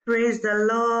Praise the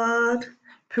Lord.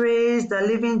 Praise the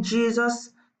living Jesus.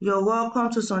 You're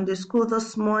welcome to Sunday School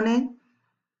this morning.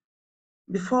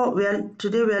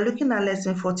 Today we are looking at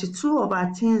lesson 42 of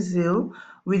our teen Zeal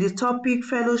with the topic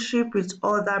fellowship with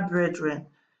other brethren.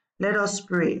 Let us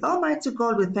pray. Almighty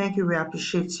God, we thank you, we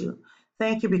appreciate you.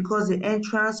 Thank you because the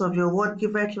entrance of your word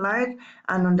giveth light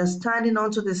and understanding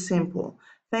unto the simple.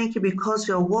 Thank you because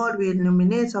your word will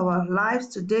illuminate our lives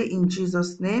today in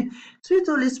Jesus' name. Sweet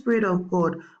Holy Spirit of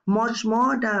God, much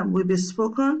more than will be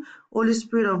spoken, Holy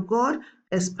Spirit of God,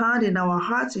 expand in our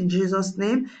hearts in Jesus'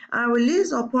 name and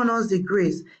release upon us the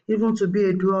grace even to be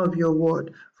a doer of your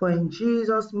word. For in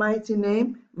Jesus' mighty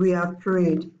name we have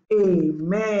prayed.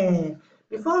 Amen.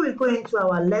 Before we go into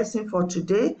our lesson for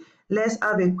today, let's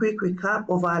have a quick recap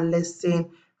of our lesson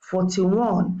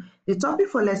 41. The topic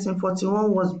for lesson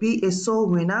 41 was Be a Soul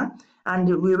Winner,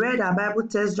 and we read our Bible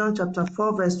text, John chapter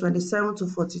 4, verse 27 to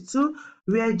 42,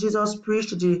 where Jesus preached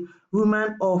to the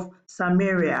woman of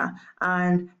Samaria.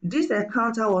 And this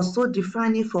encounter was so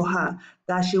defining for her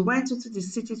that she went into the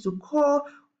city to call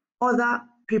other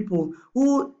people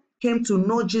who came to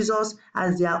know Jesus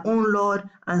as their own Lord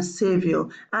and Savior.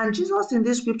 And Jesus in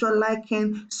this scripture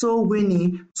likened soul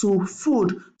winning to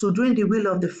food, to doing the will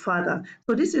of the Father.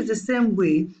 So this is the same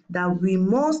way that we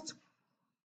must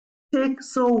take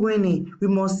soul winning. We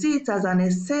must see it as an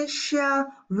essential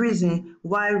reason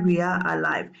why we are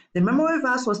alive. The memory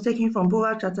verse was taken from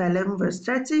Proverbs chapter 11 verse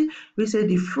 30. We say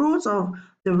the fruit of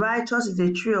the righteous is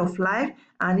a tree of life,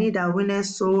 and he that winneth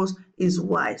souls is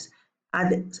wise. At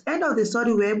the end of the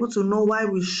study, we're able to know why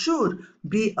we should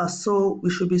be soul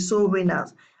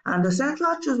winners. And the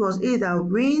central truth was he that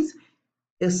wins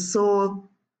a soul,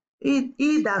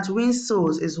 he that wins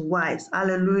souls is wise.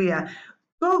 Hallelujah.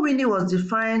 Soul winning was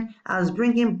defined as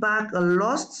bringing back a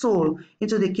lost soul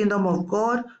into the kingdom of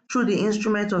God through the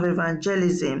instrument of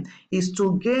evangelism. Is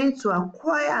to gain, to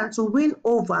acquire, and to win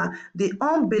over the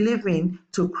unbelieving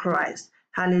to Christ.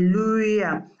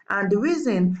 Hallelujah. And the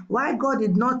reason why God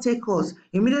did not take us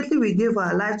immediately we gave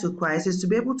our life to Christ is to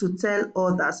be able to tell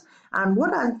others. And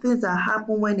what are the things that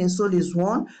happen when a soul is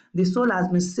won? The soul has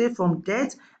been saved from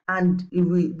death and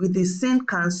with the sin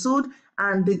cancelled,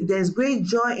 and there's great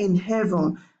joy in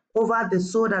heaven over the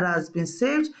soul that has been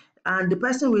saved, and the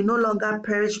person will no longer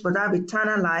perish but have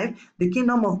eternal life. The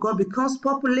kingdom of God becomes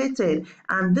populated,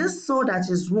 and this soul that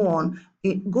is won,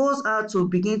 it goes out to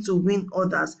begin to win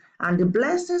others. And the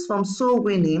blessings from soul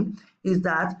winning is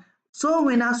that soul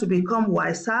winners will become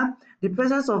wiser. The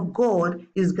presence of God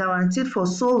is guaranteed for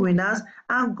soul winners,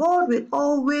 and God will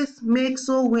always make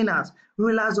soul winners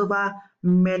rulers over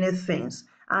many things.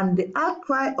 And the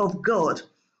outcry of God,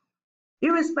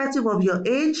 irrespective of your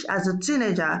age as a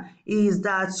teenager, is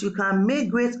that you can make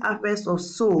great harvest of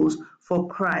souls for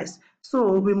Christ.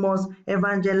 So we must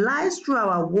evangelize through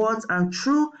our words and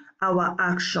through our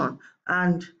action,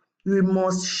 and we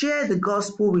must share the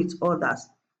gospel with others.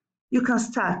 You can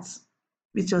start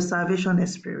with your salvation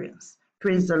experience.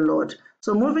 Praise the Lord.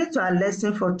 So moving to our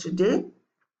lesson for today,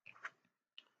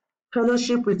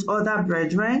 fellowship with other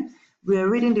brethren. We are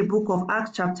reading the book of Acts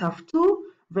chapter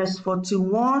 2, verse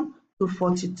 41 to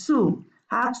 42.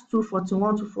 Acts 2,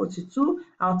 41 to 42.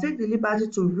 I'll take the liberty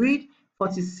to read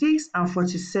 46 and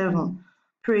 47.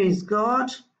 Praise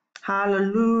God.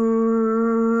 Hallelujah.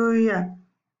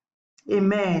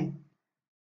 Amen.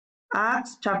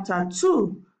 Acts chapter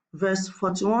 2, verse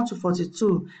 41 to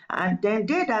 42. And then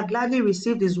they that gladly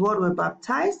received his word were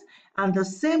baptized, and the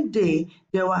same day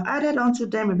there were added unto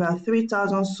them about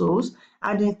 3,000 souls,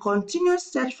 and they continued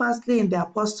steadfastly in the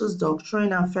apostles'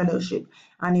 doctrine and fellowship,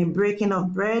 and in breaking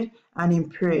of bread, and in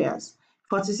prayers.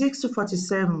 46 to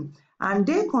 47. And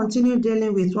they continued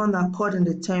dealing with one accord in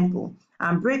the temple,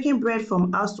 and breaking bread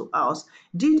from house to house,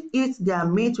 did eat their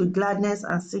meat with gladness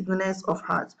and singleness of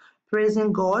heart,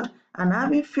 praising God and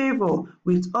having favor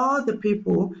with all the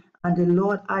people. And the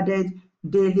Lord added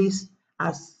daily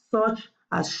as such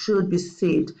as should be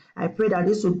saved. I pray that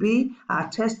this will be our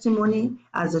testimony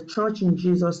as a church in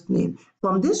Jesus' name.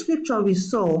 From this scripture, we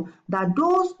saw that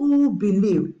those who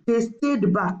believed, they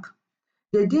stayed back.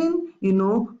 They didn't,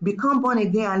 become born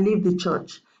again and leave the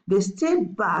church. They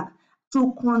stayed back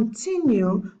to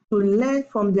continue to learn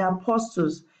from the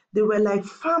apostles. They were like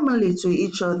family to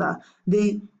each other.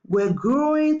 They were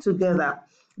growing together.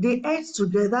 They ate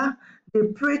together. They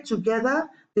prayed together.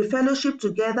 They fellowshiped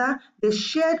together. They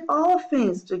shared all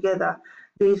things together.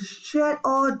 They shared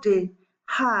all they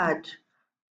had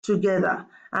together,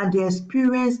 and the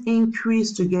experience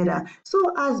increased together.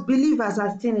 So as believers,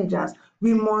 as teenagers,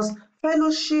 we must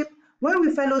fellowship. When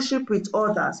we fellowship with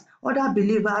others, other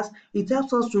believers, it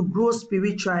helps us to grow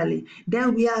spiritually.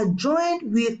 Then we are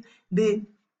joined with the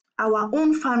our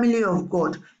own family of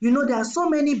God. You know, there are so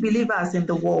many believers in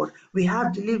the world. We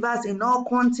have believers in all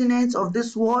continents of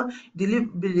this world,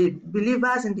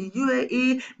 believers in the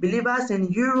UAE, believers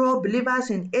in Europe,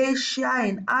 believers in Asia,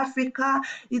 in Africa.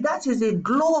 That is a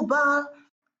global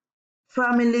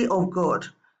family of God.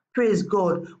 Praise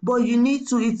God. But you need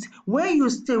to, it's when you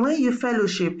stay, when you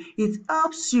fellowship, it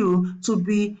helps you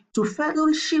to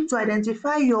fellowship, to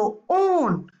identify your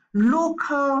own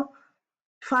local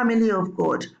family of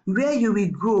God, where you will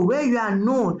grow, where you are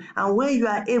known, and where you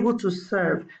are able to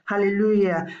serve.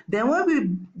 Hallelujah. Then when we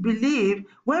believe,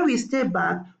 when we stay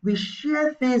back, we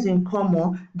share things in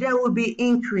common, there will be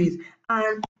increase.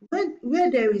 And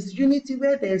where there is unity,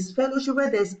 where there is fellowship,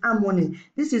 where there is harmony,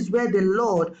 this is where the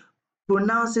Lord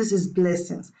pronounces his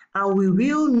blessings, and we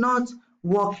will not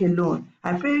walk alone.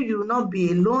 I pray you will not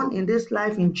be alone in this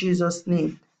life in Jesus'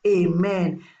 name.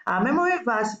 Amen. Our memory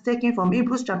verse is taken from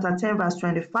Hebrews chapter 10, verse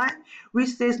 25, which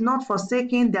says, not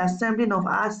forsaking the assembling of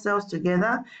ourselves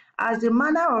together, as the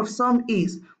manner of some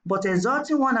is, but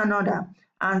exhorting one another,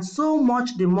 and so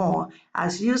much the more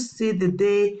as you see the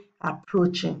day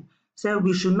approaching. So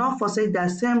we should not forsake the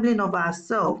assembling of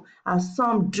ourselves as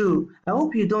some do. I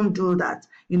hope you don't do that.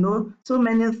 You know, so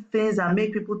many things that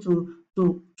make people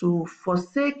to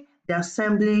forsake the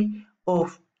assembling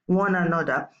of one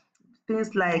another.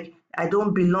 Things like, I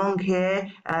don't belong here,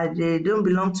 they don't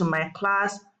belong to my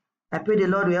class. I pray the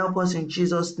Lord will help us in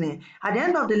Jesus' name. At the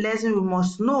end of the lesson, we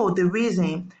must know the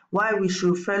reason why we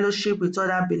should fellowship with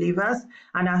other believers.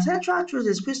 And our central truth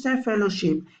is Christian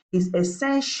fellowship is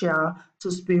essential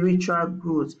to spiritual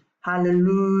growth.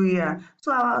 Hallelujah.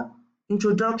 So our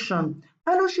introduction.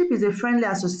 Fellowship is a friendly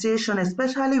association,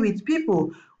 especially with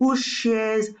people who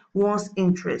shares one's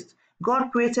interest.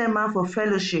 God created man for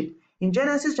fellowship. In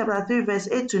Genesis chapter 3, verse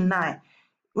 8 to 9,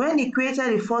 when he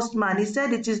created the first man, he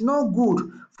said, it is not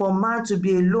good for man to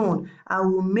be alone. I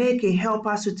will make a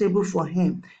helper suitable for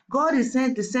him. God is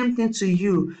saying the same thing to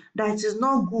you, that it is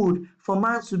not good for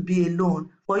man to be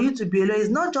alone. For you to be alone, it's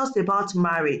not just about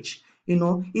marriage. You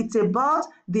know, it's about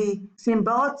the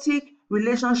symbiotic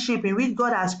relationship in which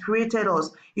God has created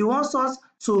us. He wants us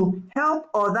to help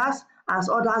others as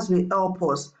others will help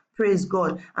us. Praise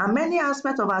God. And many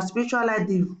aspects of our spiritual life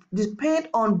depend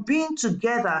on being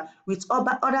together with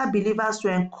other believers to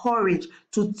encourage,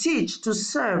 to teach, to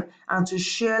serve, and to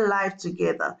share life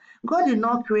together. God did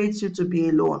not create you to be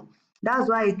alone. That's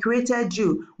why he created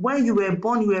you. When you were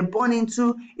born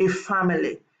into a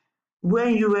family.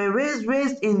 When you were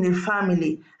raised in a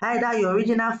family, either your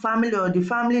original family or the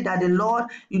family that the Lord,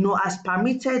 has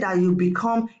permitted that you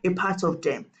become a part of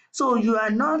them. So you are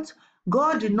not,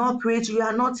 God did not create you, you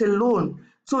are not alone.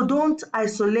 So don't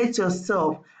isolate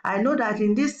yourself. I know that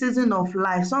in this season of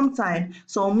life, sometimes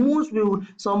some moves will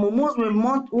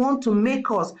want to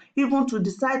make us even to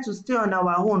decide to stay on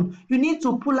our own. You need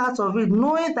to pull out of it,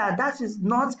 knowing that that is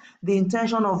not the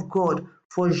intention of God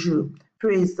for you.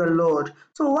 Praise the Lord.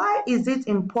 So why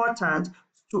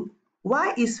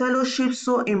is fellowship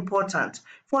so important?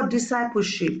 For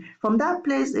discipleship. From that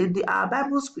place in our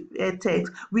Bible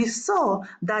text, we saw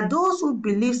that those who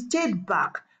believed stayed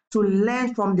back to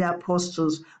learn from the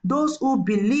apostles. Those who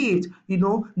believed, they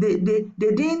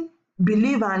didn't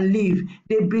believe and leave.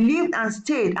 They believed and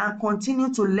stayed and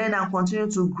continue to learn and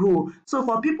continue to grow. So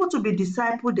for people to be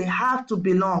discipled, they have to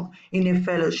belong in a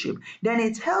fellowship. Then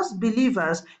it helps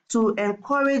believers to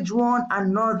encourage one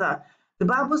another. The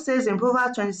Bible says in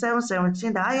Proverbs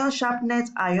 27:17, the iron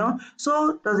sharpeneth iron,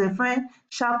 so does a friend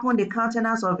sharpen the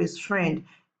countenance of his friend.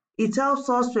 It helps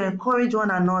us to encourage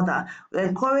one another,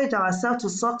 encourage ourselves to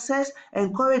success,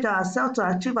 encourage ourselves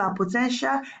to achieve our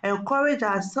potential, encourage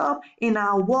ourselves in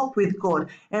our walk with God,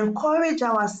 encourage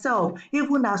ourselves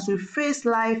even as we face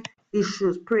life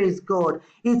issues. Praise God.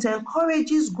 It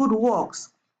encourages good works.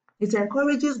 It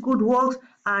encourages good works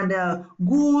and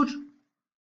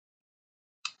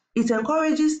it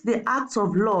encourages the acts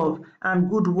of love and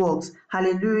good works.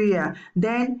 Hallelujah.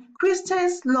 Then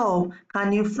Christians' love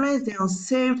can influence the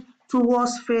unsaved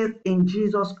towards faith in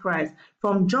Jesus Christ.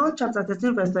 From John chapter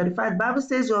 13, verse 35, the Bible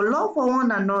says, your love for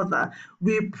one another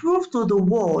will prove to the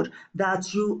world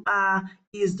that you are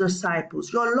his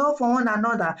disciples. Your love for one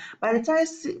another. By the time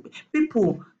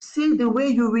people see the way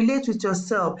you relate with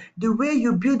yourself, the way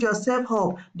you build yourself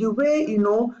up, the way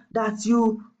that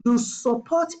you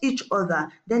support each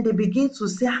other, then they begin to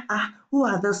say, who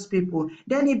are those people?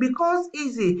 Then it becomes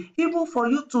easy even for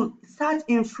you to start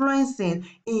influencing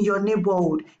in your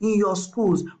neighborhood, in your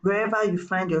schools, wherever you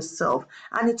find yourself.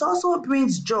 And it also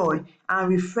brings joy and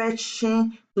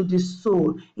refreshing to the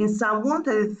soul. In Psalm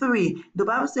 133, the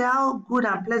Bible says, how good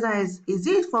and pleasant is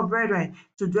it for brethren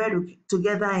to dwell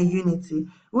together in unity.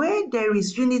 Where there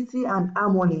is unity and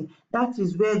harmony, that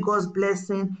is where God's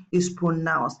blessing is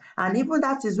pronounced. And even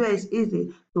that is where it's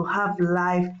easy to have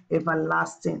life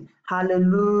everlasting.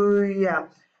 Hallelujah.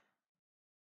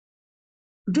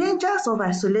 Dangers of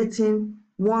isolating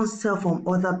oneself from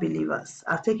other believers.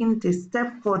 I've taken it a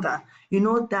step further. You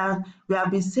know that we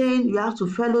have been saying you have to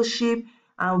fellowship,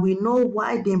 and we know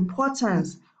why the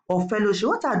importance of fellowship.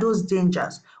 What are those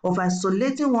dangers of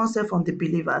isolating oneself from the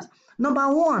believers? Number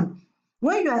one,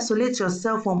 when you isolate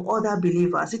yourself from other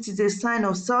believers, it is a sign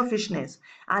of selfishness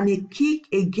and a kick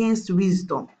against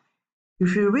wisdom.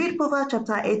 If you read Proverbs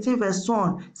chapter 18 verse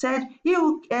 1, said,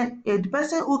 the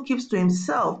person who keeps to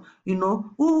himself,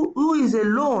 who is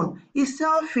alone, is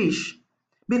selfish.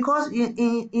 Because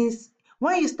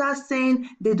when you start saying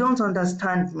they don't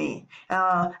understand me,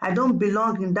 I don't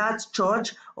belong in that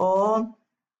church, or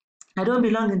I don't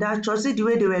belong in that church. See the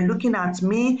way they were looking at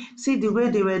me. See the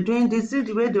way they were doing this. See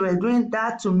the way they were doing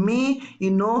that to me.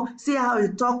 See how he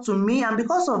talked to me. And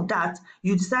because of that,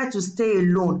 you decide to stay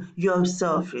alone. You're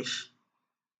selfish.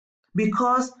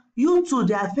 Because you too,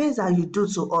 there are things that you do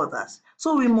to others.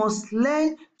 So we must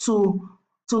learn to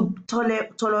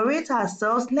tolerate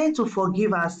ourselves, learn to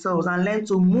forgive ourselves, and learn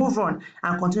to move on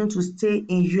and continue to stay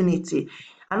in unity.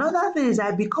 Another thing is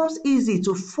that it becomes easy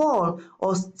to fall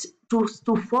or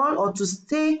to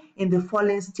stay in the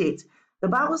fallen state. The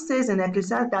Bible says in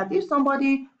Ecclesiastes that if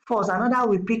somebody falls, another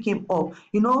will pick him up.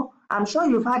 I'm sure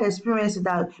you've had experiences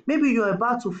that maybe you're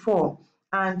about to fall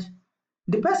and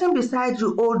the person beside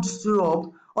you holds you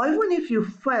up, or even if you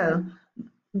fell,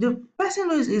 the person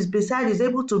who is beside is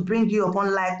able to bring you up.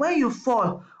 Unlike when you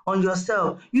fall on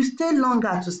yourself, you stay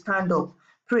longer to stand up.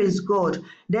 Praise God.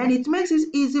 Then it makes it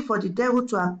easy for the devil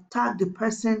to attack the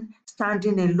person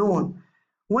standing alone.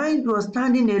 When you're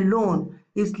standing alone,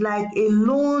 it's like a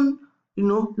lone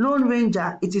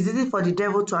ranger. It is easy for the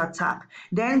devil to attack.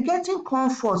 Then getting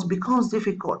comfort becomes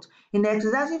difficult. In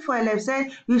Ecclesiastes 4:11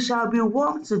 said, "You shall be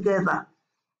warm together."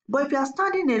 But if you are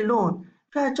standing alone,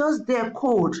 you are just there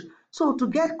cold. So to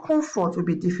get comfort will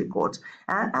be difficult.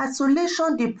 And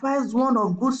isolation deprives one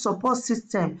of good support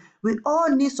system. We all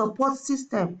need support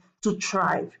system to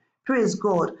thrive. Praise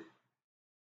God.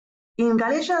 In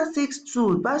Galatians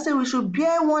 6:2, the Bible says we should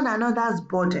bear one another's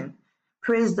burden.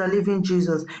 Praise the living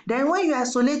Jesus. Then when you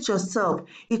isolate yourself,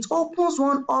 it opens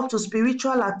one up to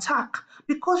spiritual attack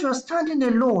because you're standing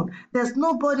alone. There's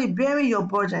nobody bearing your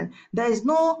burden. There is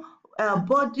no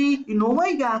body,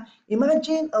 when you are,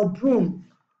 imagine a broom.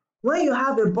 When you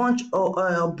have a bunch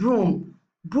of broom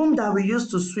that we use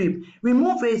to sweep,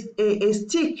 remove a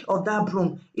stick of that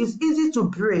broom. It's easy to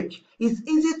break. It's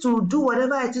easy to do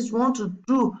whatever it is you want to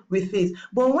do with it.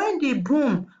 But when the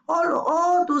broom,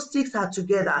 all those sticks are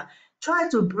together, try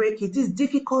to break it. It's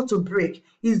difficult to break.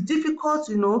 It's difficult,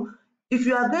 if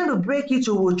you are going to break it,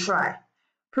 you will try.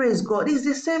 Praise God. It's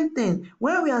the same thing.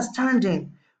 When we are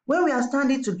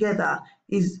standing together,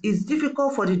 it's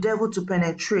difficult for the devil to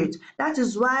penetrate. That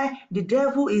is why the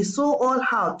devil is so all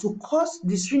out to cause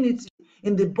disunity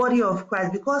in the body of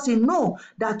Christ, because he knows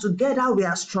that together we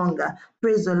are stronger.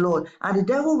 Praise the Lord. And the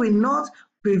devil will not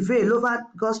prevail over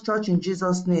God's church in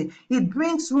Jesus' name. It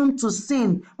brings room to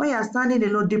sin when you are standing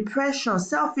alone, depression,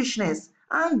 selfishness,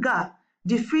 anger,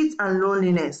 defeat, and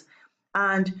loneliness.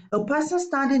 And a person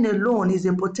standing alone is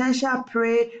a potential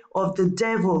prey of the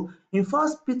devil. In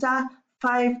 1 Peter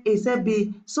 5, it said,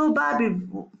 "Be sober, be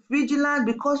vigilant,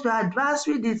 because your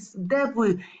adversary, this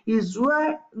devil, is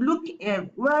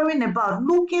roaring about,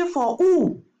 looking for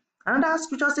who?" Another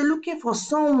scripture says, looking for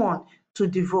someone to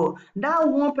devour. That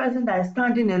one person that is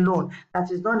standing alone,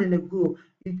 that is not in a group,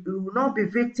 it will not be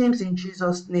victims in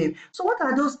Jesus' name. So what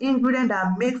are those ingredients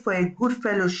that make for a good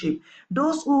fellowship?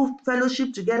 Those who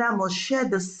fellowship together must share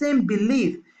the same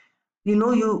belief.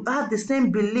 You have the same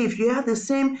belief, you have the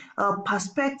same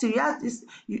perspective, you have this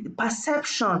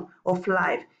perception of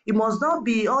life. It must not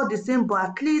be all the same,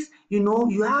 but at least,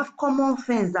 you have common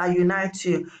things that unite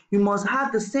you. You must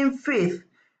have the same faith,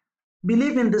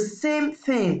 believe in the same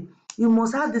thing. You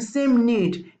must have the same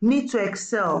need to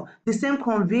excel, the same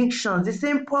convictions, the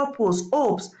same purpose,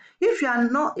 hopes. If you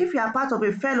are part of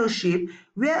a fellowship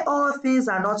where all things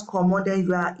are not common, then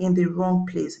you are in the wrong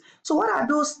place. So what are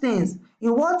those things?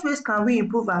 In what ways can we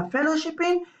improve our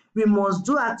fellowshipping? We must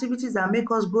do activities that make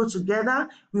us grow together.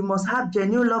 We must have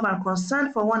genuine love and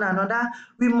concern for one another.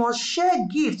 We must share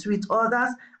gifts with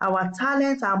others, our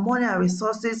talents, our money and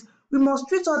resources. We must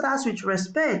treat others with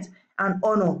respect and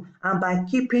honor, and by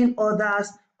keeping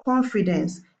others'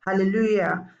 confidence.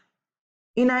 Hallelujah.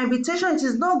 In our invitation, it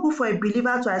is not good for a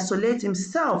believer to isolate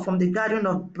himself from the gathering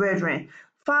of brethren,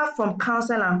 far from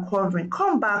counsel and covering.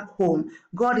 Come back home.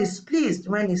 God is pleased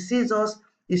when he sees us,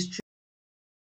 his